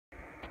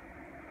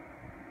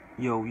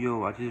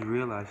Yo, I just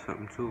realized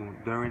something too.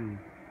 During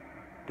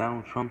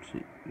Donald Trump's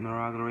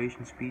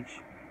inauguration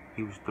speech,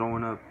 he was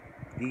throwing up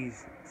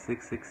these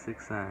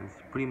 666 signs.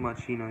 Pretty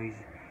much,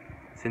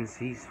 since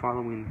he's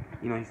following,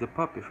 he's a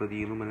puppet for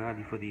the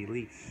Illuminati, for the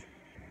elites.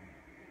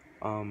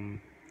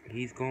 Um,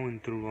 he's going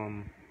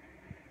through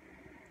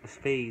a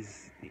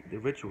phase, the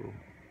ritual.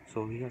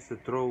 So he has to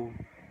throw.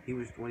 He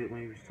was when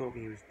he was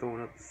talking, he was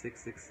throwing up the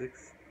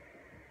 666.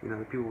 The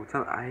people were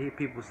telling. I hear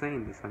people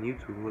saying this on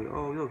YouTube, like,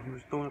 "Oh, yo, he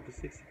was throwing up the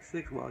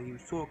 666 while he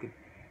was talking."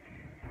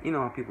 You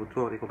know how people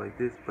talk, they go like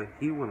this, but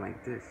he went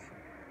like this,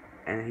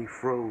 and he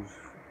froze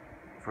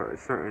for a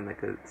certain,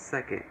 like a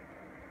second,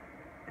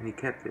 and he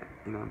kept it.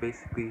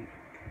 Basically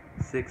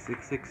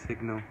 666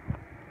 signal,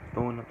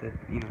 throwing up that,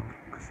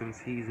 since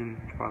he's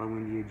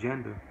following the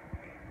agenda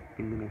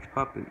in the next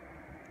puppet,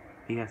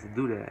 he has to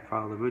do that,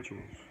 follow the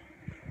rituals.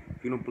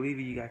 If you don't believe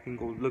it, you guys can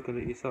go look at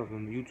it yourself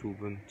on YouTube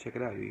and check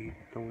it out. He's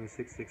throwing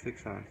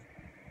 666 signs.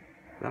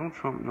 Donald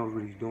Trump knows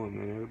what he's doing,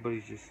 man.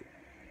 Everybody's just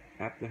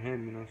after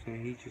him, you know what I'm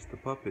saying? He's just a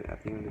puppet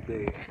at the end of the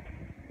day.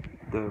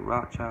 The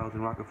Rothschilds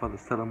and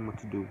Rockefellers tell him what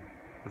to do.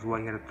 That's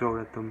why he had to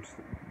throw at them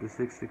the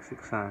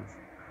 666 signs.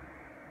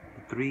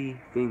 The three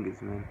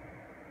fingers, man,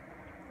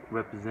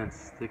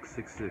 represents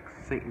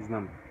 666, Satan's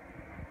number.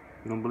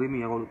 You don't believe me?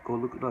 Go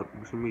look it up.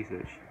 Do some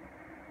research.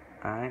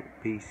 Alright,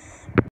 peace.